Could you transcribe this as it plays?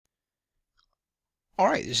All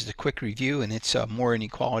right, this is a quick review, and it's more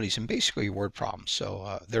inequalities and basically word problems.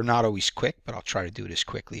 So they're not always quick, but I'll try to do it as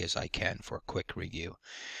quickly as I can for a quick review.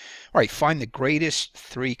 All right, find the greatest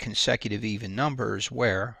three consecutive even numbers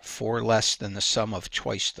where 4 less than the sum of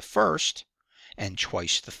twice the first and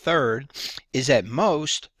twice the third is at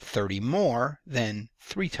most 30 more than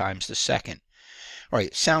 3 times the second. All right,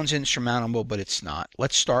 it sounds insurmountable, but it's not.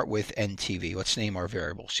 Let's start with NTV. Let's name our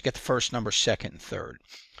variables. You get the first number, second, and third.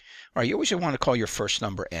 All right, you always want to call your first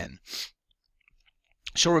number n.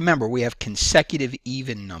 So remember, we have consecutive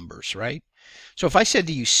even numbers, right? So if I said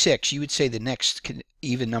to you 6, you would say the next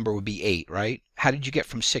even number would be 8, right? How did you get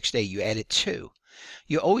from 6 to 8? You added 2.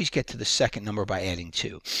 You always get to the second number by adding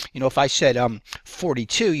 2. You know, if I said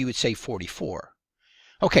 42, you would say 44.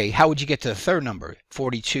 Okay, how would you get to the third number?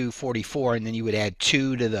 42, 44, and then you would add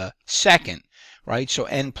 2 to the second, right? So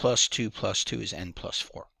n plus 2 is n plus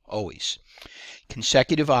 4, always.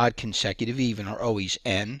 Consecutive odd, consecutive even are always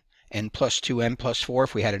n plus 2, n plus 4.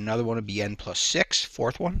 If we had another one, it would be n plus 6,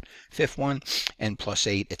 fourth one, fifth one, n plus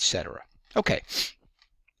 8, etc. Okay,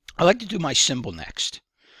 I'd like to do my symbol next.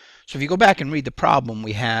 So if you go back and read the problem,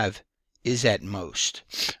 we have is at most.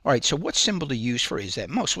 All right, so what symbol to use for is at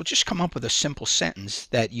most? We'll just come up with a simple sentence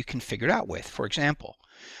that you can figure it out with. For example,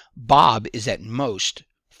 Bob is at most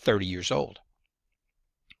 30 years old.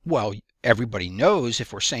 Well, everybody knows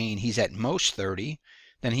if we're saying he's at most 30,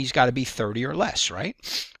 then he's got to be 30 or less, right?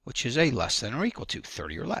 Which is a less than or equal to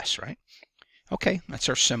 30 or less, right? Okay, that's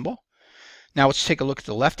our symbol. Now let's take a look at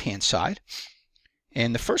the left-hand side.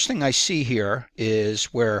 And the first thing I see here is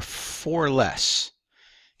where 4 less.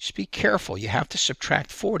 Just be careful. You have to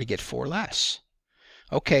subtract 4 to get 4 less.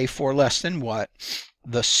 Okay, 4 less than what?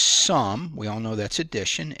 The sum. We all know that's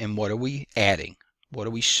addition. And what are we adding? What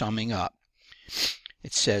are we summing up?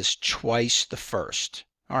 It says twice the first.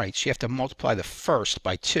 All right, so you have to multiply the first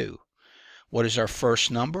by 2. What is our first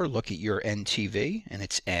number? Look at your NTV, and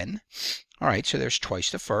it's n. All right, so there's twice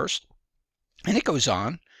the first. And it goes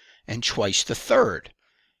on, and twice the third.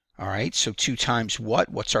 All right, so 2 times what?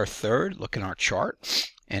 What's our third? Look in our chart.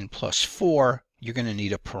 n plus 4, you're going to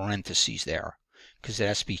need a parentheses there, because it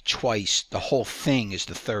has to be twice. The whole thing is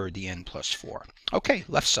the third, the n plus 4. Okay,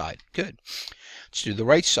 left side, good. Let's do the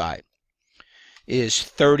right side. Is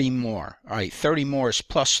 30 more. All right, 30 more is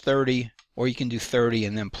plus 30, or you can do 30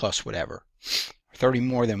 and then plus whatever. 30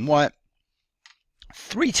 more than what?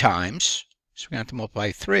 3 times, so we're going to have to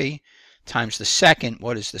multiply 3 times the second.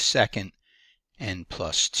 What is the second? N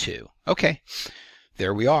plus 2. Okay,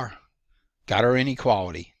 there we are. Got our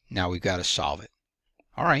inequality. Now we've got to solve it.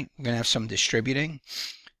 All right, we're going to have some distributing.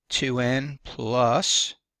 2n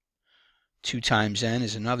plus 2 times n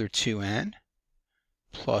is another 2n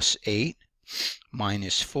plus 8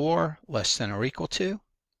 minus 4 less than or equal to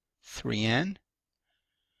 3n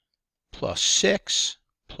plus 6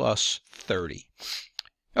 plus 30.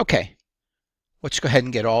 Okay, let's go ahead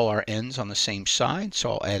and get all our n's on the same side.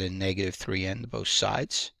 So I'll add a negative 3n to both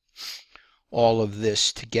sides. All of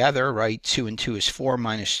this together, right? 2 and 2 is 4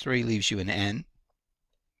 minus 3 leaves you an n.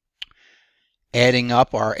 Adding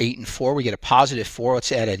up our 8 and 4, we get a positive 4.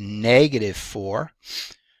 Let's add a negative 4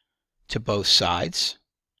 to both sides.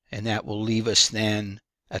 And that will leave us then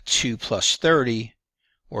a 2 plus 30,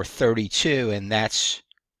 or 32, and that's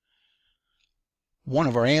one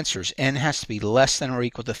of our answers. N has to be less than or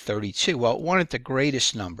equal to 32. Well, it wanted the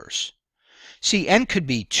greatest numbers. See, n could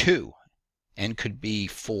be 2, n could be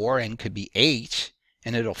 4, n could be 8,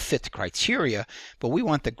 and it'll fit the criteria, but we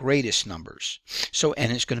want the greatest numbers. So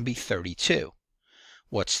n is going to be 32.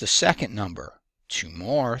 What's the second number? 2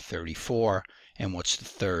 more, 34, and what's the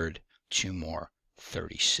third? 2 more,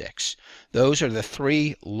 36. Those are the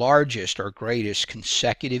 3 largest or greatest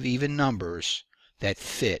consecutive even numbers that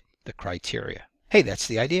fit the criteria. Hey, that's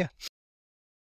the idea.